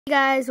Hey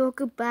guys,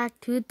 welcome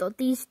back to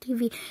Totti's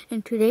TV,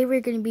 and today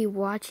we're going to be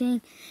watching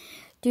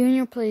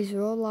Junior plays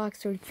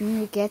Roblox or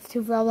Junior gets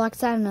to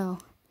Roblox, I don't know.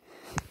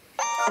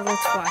 So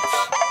let's watch.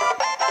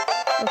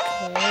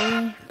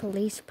 Okay,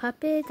 Police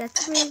Puppet,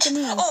 that's a weird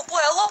name. Oh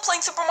boy, I love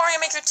playing Super Mario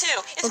Maker 2.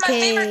 It's my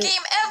favorite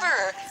game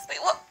ever. Wait,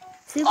 what?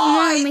 Super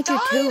Mario Maker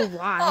 2,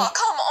 why? Oh,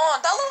 come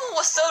on, that level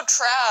was so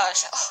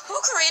trash. Oh,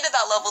 who created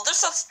that level? They're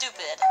so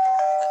stupid.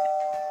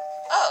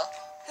 Oh,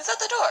 who's at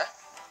the door?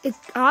 It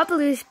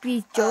obviously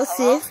be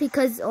Joseph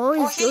because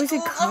always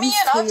Joseph comes to your house. Let me in. I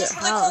have this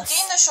really cool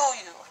game to show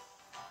you.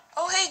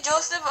 Oh, hey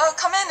Joseph,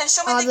 come in and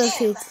show me the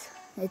game.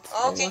 It's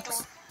okay, dude.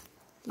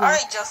 Yeah.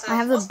 Alright, Joseph. I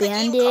have a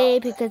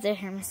Band-Aid because I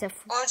hurt myself.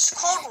 Oh, it's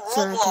called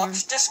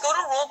Roblox. Just go to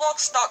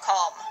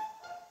roblox.com.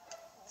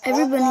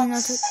 Everybody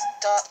knows it.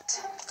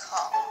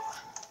 Roblox.com.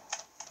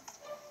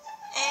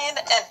 And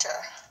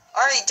enter.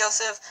 Alright,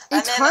 Joseph.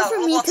 It's hard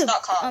for me to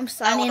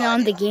sign in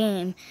on the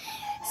game.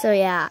 So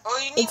yeah, oh,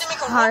 you need to make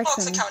a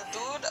Roblox account,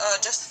 dude.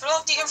 Just fill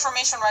out the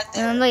information right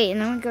there. Wait,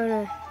 and I'm gonna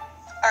go to...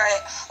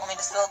 Alright, let me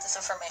just fill out this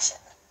information.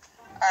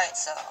 Alright,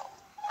 so,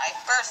 my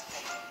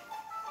birthday.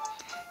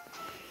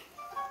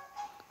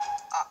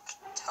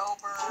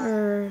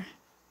 October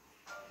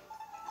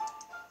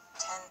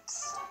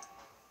 10th.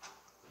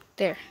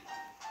 There.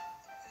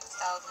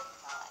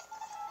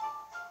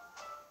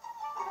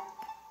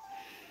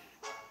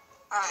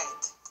 2009.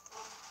 Alright.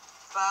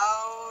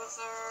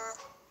 Bowser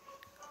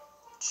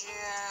Jr.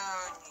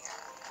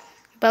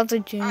 Alright, Bowser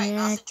Jr.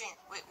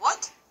 Wait,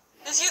 what?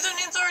 This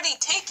username's already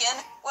taken?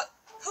 What?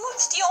 Who would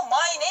steal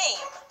my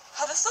name?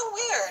 Oh, that's so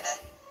weird.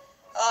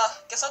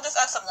 Guess I'll just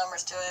add some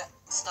numbers to it.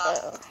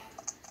 Stop.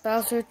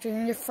 Bowser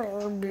Jr. for...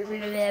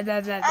 Alright,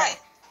 that works.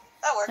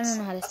 I don't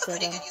know how to That's a spell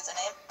pretty that. good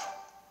username.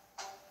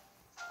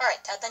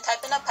 Alright, then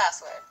type in a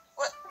password.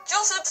 What?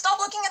 Joseph, stop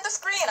looking at the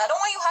screen. I don't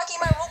want you hacking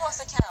my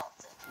Roblox account.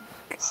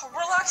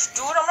 Relax,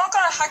 dude. I'm not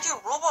gonna hack your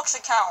Roblox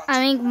account.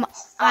 I mean,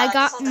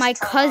 my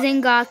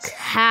cousin got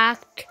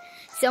hacked.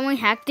 Someone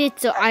hacked it,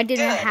 so I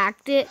didn't hack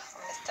it. Let me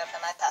type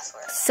in my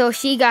password. So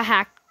she got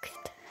hacked.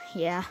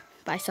 Yeah,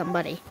 by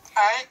somebody.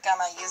 Alright, got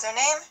my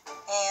username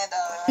and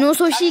no,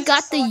 so she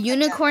got the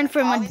unicorn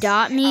from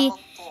Adopt Me,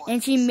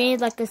 and she made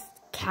like a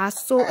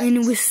castle, and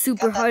it was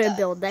super hard to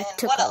build. That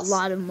took a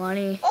lot of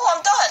money. Oh,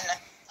 I'm done.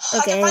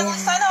 Okay. I can finally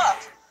sign up.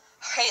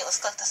 Hey, let's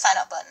click the sign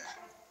up button.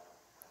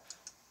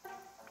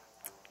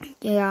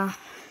 Yeah,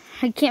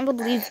 I can't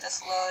believe.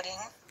 It's loading.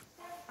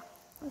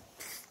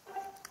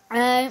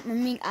 I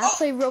mean, I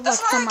play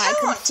Roblox on my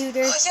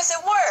computer. Oh, yes,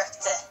 it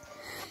worked.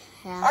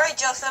 Yeah. Alright,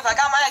 Joseph, I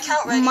got my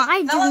account ready.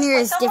 My Junior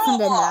is different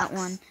than Roblox. that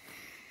one.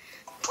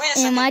 Wait a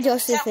second. And my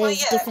Joseph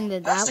is different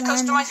than that one.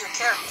 Customize your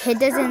character. It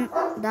doesn't.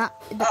 The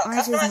orange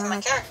is customize my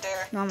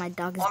character. No, my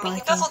dog is well, I mean, he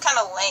barking. does look kind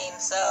of lame,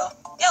 so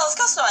yeah, let's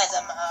customize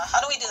him. How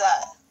do we do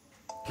that?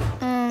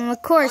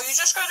 Of course. Well, you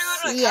just gotta go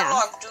to the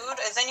catalog, dude,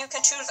 and then you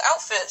can choose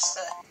outfits.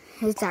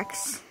 His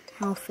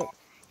outfit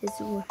is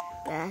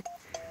bad.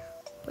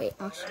 Wait,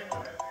 I'll show you.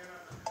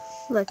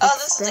 Look, oh,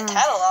 this is the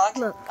catalog.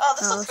 Look, oh,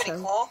 this looks pretty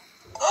cool.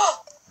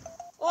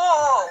 Whoa! I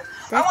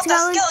want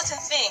that skeleton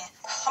thing.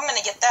 I'm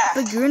gonna get that.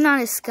 But you're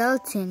not a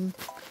skeleton.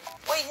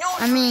 Wait, no,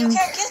 I mean, you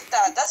can't get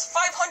that. That's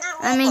 500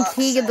 Robux. I mean,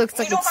 he looks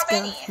like a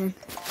skeleton.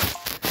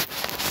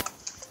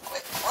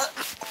 Wait, what?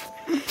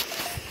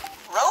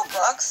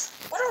 Robux?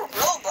 What are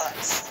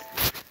Robux?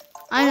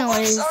 I know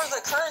what it is. Robux are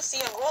the currency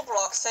in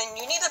Roblox, and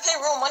you need to pay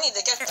real money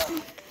to get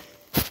them.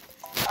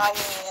 I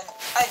mean,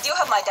 I do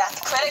have my dad's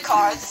credit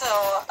card, so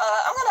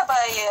I'm gonna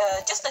buy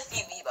just a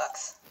few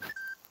V-Bucks.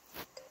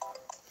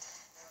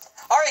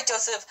 Alright,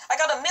 Joseph, I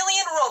got 1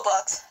 million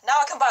Robux. Now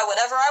I can buy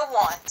whatever I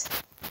want.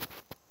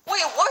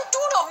 Wait, what,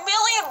 dude? 1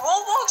 million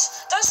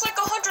Robux? That's like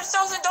 $100,000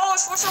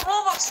 worth of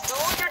Robux,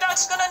 dude. Your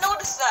dad's gonna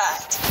notice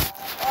that.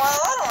 Well,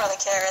 I don't really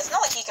care. It's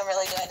not like he can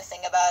really do anything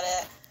about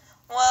it.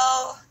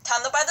 Well,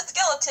 time to buy the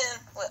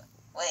skeleton.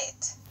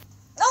 Wait.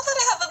 Now that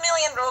I have 1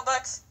 million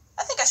Robux,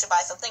 I think I should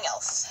buy something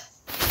else.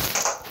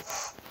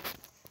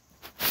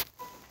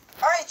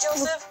 Alright,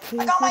 Joseph,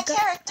 I got my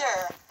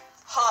character.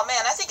 Oh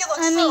man, I think it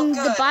looks so good.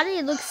 The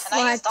body looks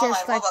like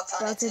just like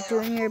Bowser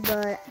Jr.,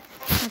 but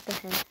what the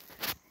heck?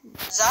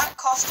 That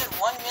costed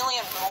 1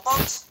 million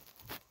Robux?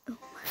 Oh.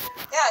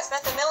 Yeah, I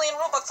spent 1 million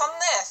Robux on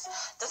this.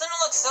 Doesn't it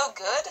look so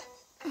good?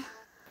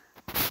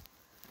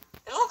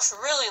 It looks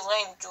really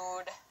lame,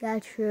 dude. Yeah,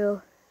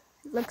 true.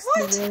 It looks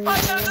really lame. Why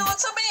don't it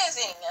look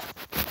amazing?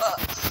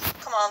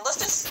 Come on, let's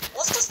just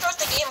start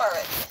the game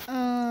already.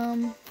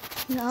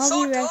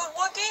 I'll be dude,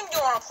 what game do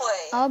you want to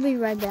play? I'll be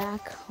right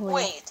back.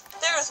 Wait,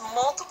 there's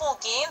multiple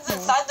games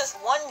inside this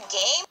one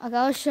game? Okay,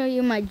 I'll show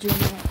you my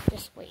Junior.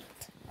 Just wait.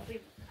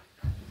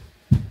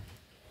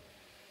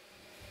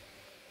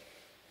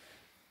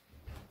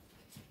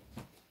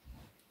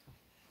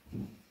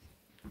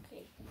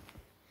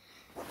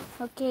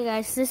 Okay,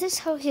 guys, this is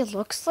how he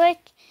looks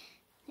like.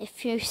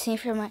 If you've seen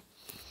from my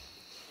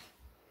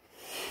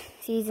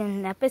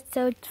season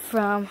episode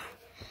from...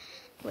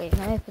 Wait,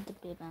 let me put the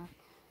bib on.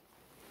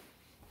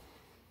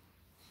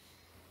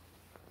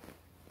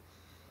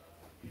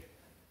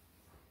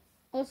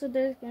 Also,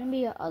 there's gonna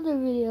be another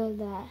video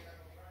that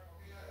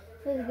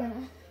is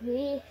gonna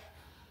be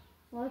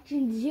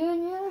watching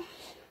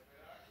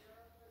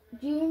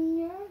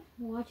Junior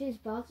watches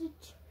Bowser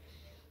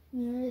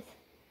Jr.'s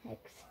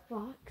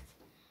Xbox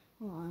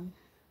One,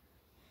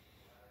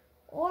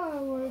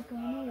 or we're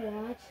gonna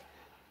watch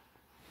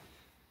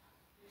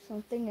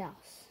something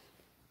else.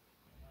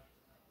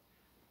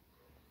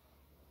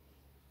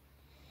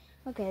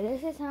 Okay,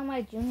 this is how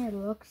my Junior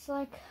looks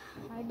like.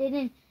 I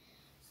didn't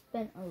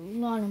spend a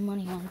lot of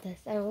money on this.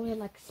 I only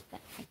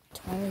spent like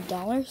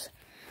 $20.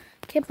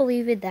 Can't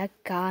believe it, that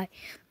guy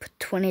put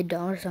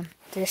 $20 on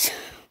this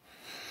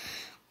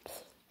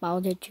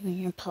Bowser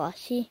Jr.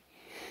 plushie.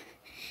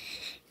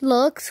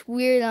 Looks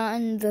weird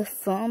on the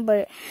phone,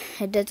 but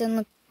it doesn't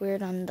look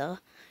weird on the...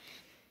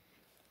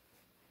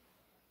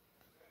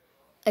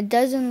 It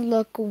doesn't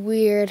look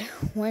weird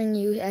when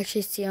you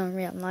actually see it in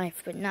real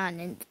life, but not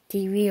in the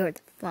TV or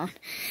the phone.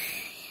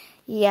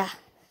 Yeah.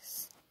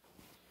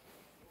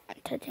 I'm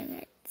touching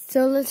it.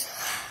 So let's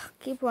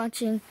keep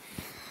watching.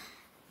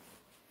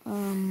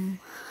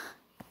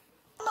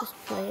 Just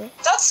play it.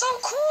 That's so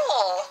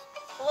cool!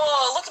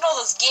 Whoa, look at all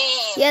those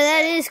games. Yeah,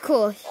 that is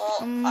cool.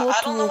 Well, I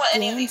don't know what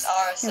any of these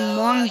are, so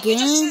you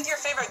just choose your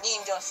favorite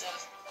game,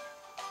 Joseph.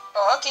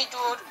 Oh, okay,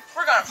 dude.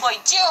 We're gonna play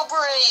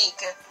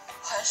Jailbreak.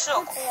 That's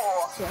so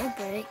cool.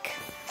 Jailbreak.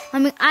 I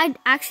mean, I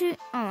actually...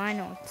 Oh, I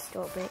know it's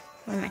Jailbreak.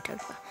 What am I talking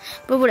about?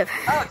 But whatever.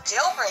 Oh,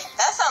 Jailbreak.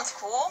 That sounds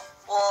cool.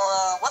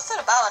 Well, what's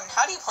it about and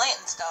how do you play it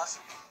and stuff?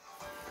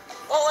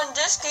 Well, in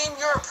this game,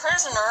 you're a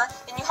prisoner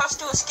and you have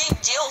to escape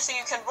jail so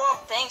you can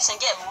rob banks and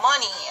get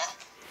money.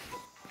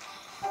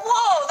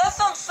 Whoa, that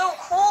sounds so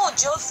cool,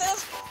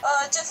 Joseph.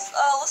 Let's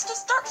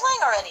just start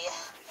playing already.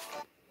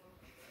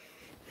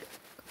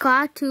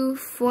 Got to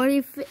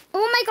 40...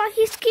 Oh my god,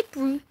 he skipped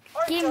game.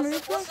 Alright,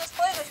 Joseph, let's just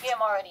play this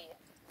game already.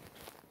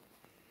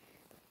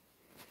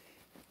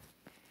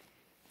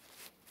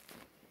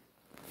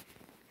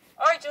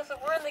 Alright, Joseph,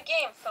 we're in the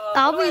game, so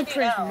I'll what be a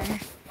do I do prisoner.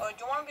 now? Do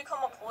you want to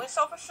become a police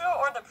officer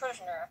or the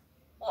prisoner?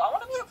 Well, I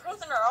want to be a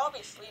prisoner,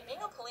 obviously.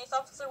 Being a police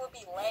officer would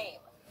be lame.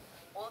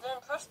 Well,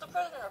 then press the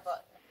prisoner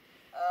button.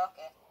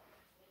 Okay.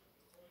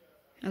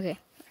 Okay.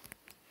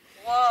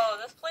 Whoa,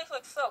 this place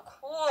looks so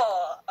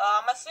cool.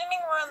 I'm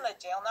assuming we're in the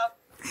jail now,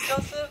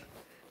 Joseph?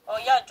 Oh,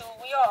 yeah, dude,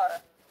 we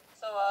are.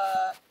 So,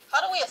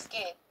 how do we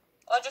escape?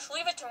 Oh, just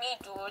leave it to me,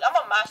 dude. I'm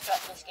a master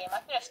at this game. I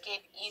can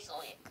escape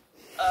easily.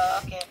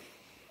 Okay.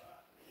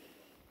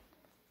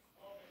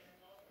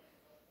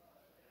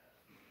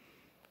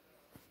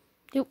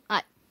 Dude,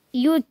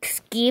 you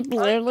escaped,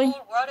 literally? Dude,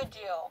 we're out of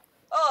jail.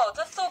 Oh,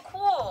 that's so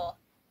cool.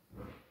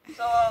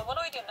 So, what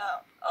do we do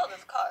now? Oh,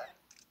 this car.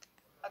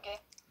 Okay.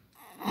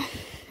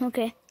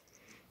 Okay.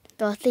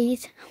 Those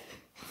these.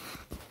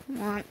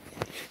 Want.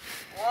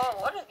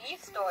 Whoa, what are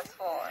these stores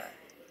for?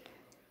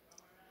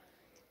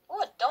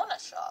 Ooh, a donut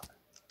shop.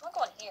 I'm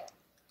going here.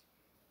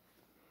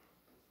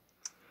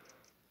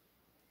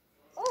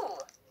 Ooh,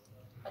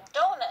 a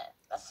donut.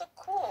 That's so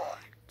cool.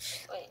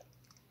 Wait.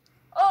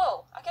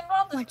 Oh, I can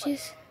rob this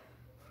place.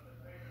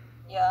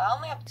 Yeah, I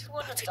only have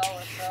 $200, so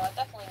I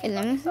definitely need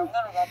money, so I'm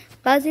gonna rob this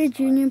place. Bowser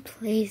Jr.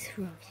 plays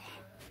Roblox.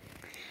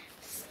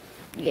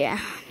 Yeah.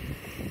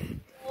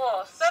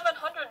 Whoa,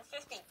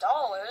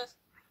 $750?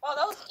 Wow,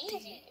 that was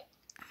easy.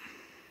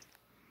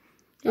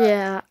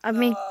 Yeah, I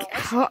mean,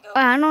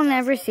 I don't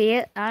ever see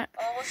it. I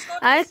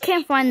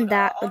can't find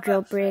that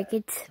jailbreak.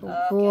 It's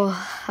cool.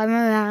 I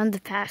remember in the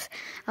past,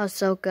 I was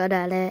so good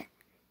at it,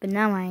 but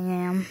now I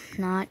am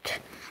not.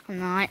 I'm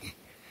not.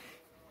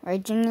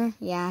 Right, Junior?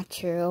 Yeah,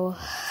 true.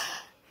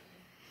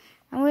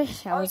 I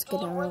wish I was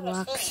good at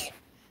Roblox.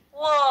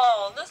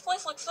 Whoa, this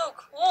place looks so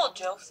cool,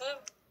 Joseph.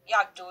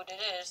 Yeah, dude,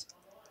 it is.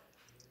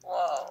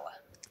 Whoa.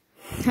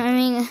 I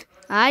mean,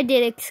 I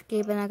did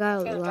escape and I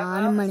got a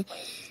lot of money.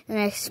 And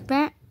I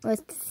spent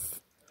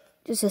with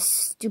just a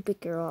stupid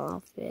girl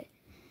outfit.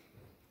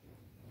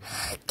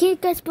 Can you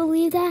guys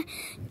believe that?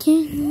 Can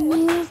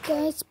you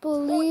guys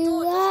believe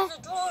that? This is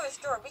a jewelry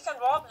store. We can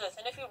rob this.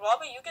 And if you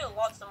rob it, you get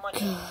lots of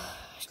money.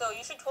 So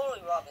you should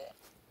totally rob it.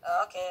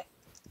 Okay.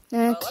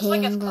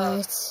 Okay,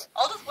 guys.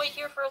 I'll just wait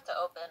here for it to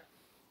open.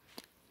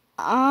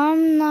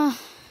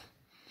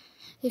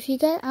 If you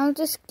guys, I'll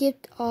just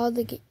skip all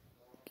the...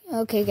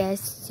 Okay, guys.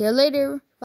 See you later.